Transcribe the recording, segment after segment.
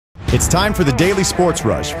It's time for the Daily Sports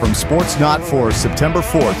Rush from Sports Not for September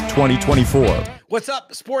 4th, 2024. What's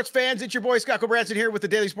up, sports fans? It's your boy, Scott Branson, here with the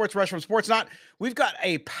Daily Sports Rush from Sports Not. We've got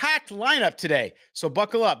a packed lineup today, so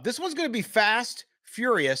buckle up. This one's going to be fast,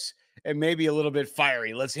 furious, and maybe a little bit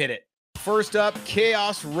fiery. Let's hit it. First up,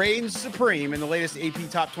 chaos reigns supreme in the latest AP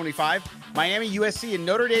Top 25. Miami, USC, and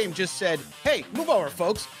Notre Dame just said, hey, move over,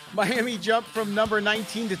 folks. Miami jumped from number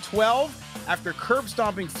 19 to 12 after curb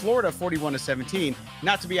stomping Florida 41-17.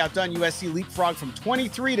 Not to be outdone, USC leapfrogged from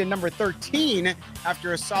 23 to number 13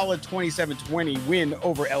 after a solid 27-20 win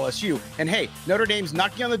over LSU. And hey, Notre Dame's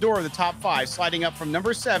knocking on the door of the top 5, sliding up from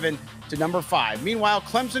number 7 to number 5. Meanwhile,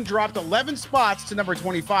 Clemson dropped 11 spots to number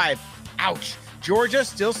 25. Ouch. Georgia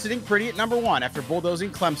still sitting pretty at number 1 after bulldozing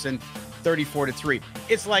Clemson 34-3.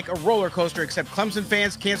 It's like a roller coaster, except Clemson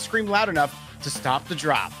fans can't scream loud enough to stop the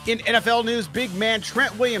drop. In NFL news, big man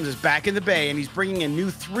Trent Williams is back in the Bay, and he's bringing a new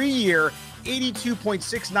 3-year,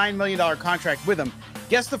 $82.69 million contract with him.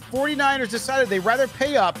 Guess the 49ers decided they'd rather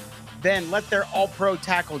pay up than let their all-pro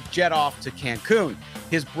tackle jet off to Cancun.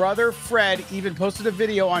 His brother, Fred, even posted a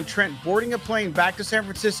video on Trent boarding a plane back to San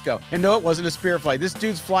Francisco. And no, it wasn't a Spirit flight. This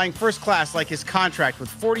dude's flying first class like his contract with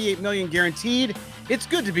 $48 million guaranteed. It's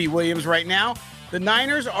good to be Williams right now. The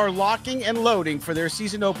Niners are locking and loading for their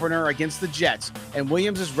season opener against the Jets, and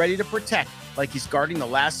Williams is ready to protect like he's guarding the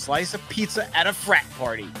last slice of pizza at a frat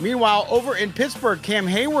party. Meanwhile, over in Pittsburgh, Cam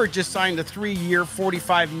Heyward just signed a 3-year,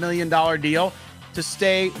 $45 million deal to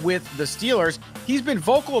stay with the Steelers. He's been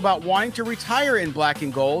vocal about wanting to retire in black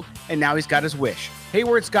and gold, and now he's got his wish.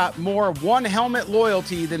 Heyward's got more one-helmet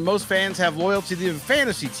loyalty than most fans have loyalty to the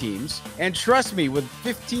fantasy teams. And trust me, with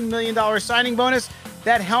 $15 million signing bonus,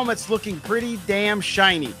 that helmet's looking pretty damn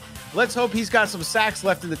shiny. Let's hope he's got some sacks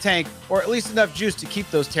left in the tank, or at least enough juice to keep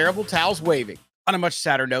those terrible towels waving. On a much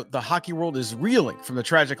sadder note, the hockey world is reeling from the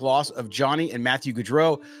tragic loss of Johnny and Matthew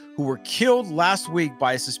Gaudreau, who were killed last week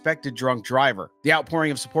by a suspected drunk driver. The outpouring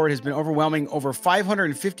of support has been overwhelming. Over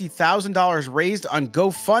 $550,000 raised on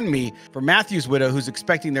GoFundMe for Matthew's widow, who's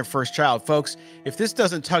expecting their first child. Folks, if this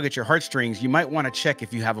doesn't tug at your heartstrings, you might want to check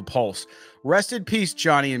if you have a pulse. Rest in peace,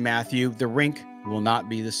 Johnny and Matthew. The rink will not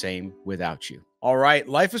be the same without you. All right,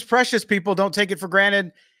 life is precious, people. Don't take it for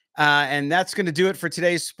granted. And that's going to do it for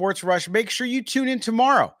today's Sports Rush. Make sure you tune in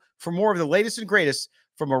tomorrow for more of the latest and greatest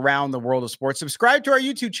from around the world of sports. Subscribe to our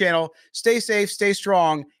YouTube channel. Stay safe, stay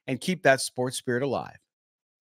strong, and keep that sports spirit alive.